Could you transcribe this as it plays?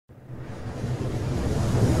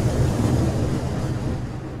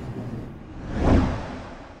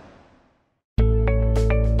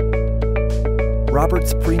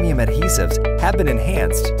Robert's premium adhesives have been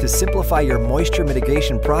enhanced to simplify your moisture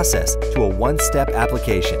mitigation process to a one-step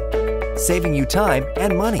application, saving you time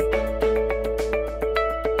and money.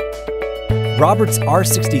 Robert's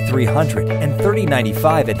R6300 and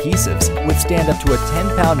 3095 adhesives withstand up to a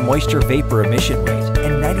 10-pound moisture vapor emission rate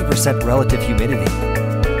and 90% relative humidity.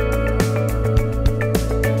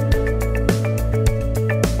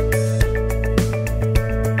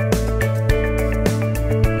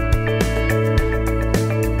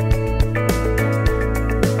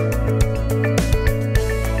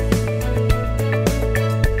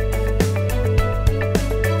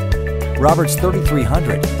 Robert's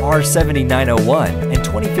 3300, R7901, and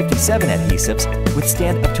 2057 adhesives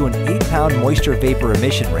withstand up to an 8-pound moisture vapor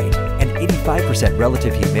emission rate and 85%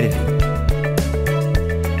 relative humidity.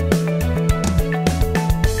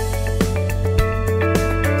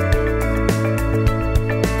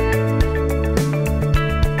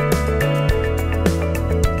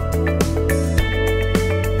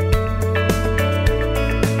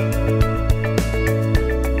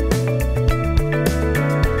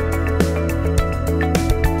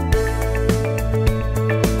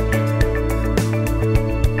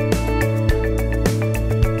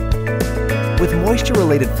 With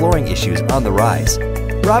moisture-related flooring issues on the rise,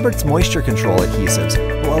 Robert's moisture control adhesives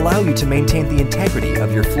will allow you to maintain the integrity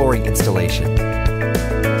of your flooring installation.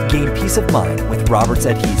 Gain peace of mind with Robert's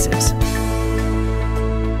adhesives.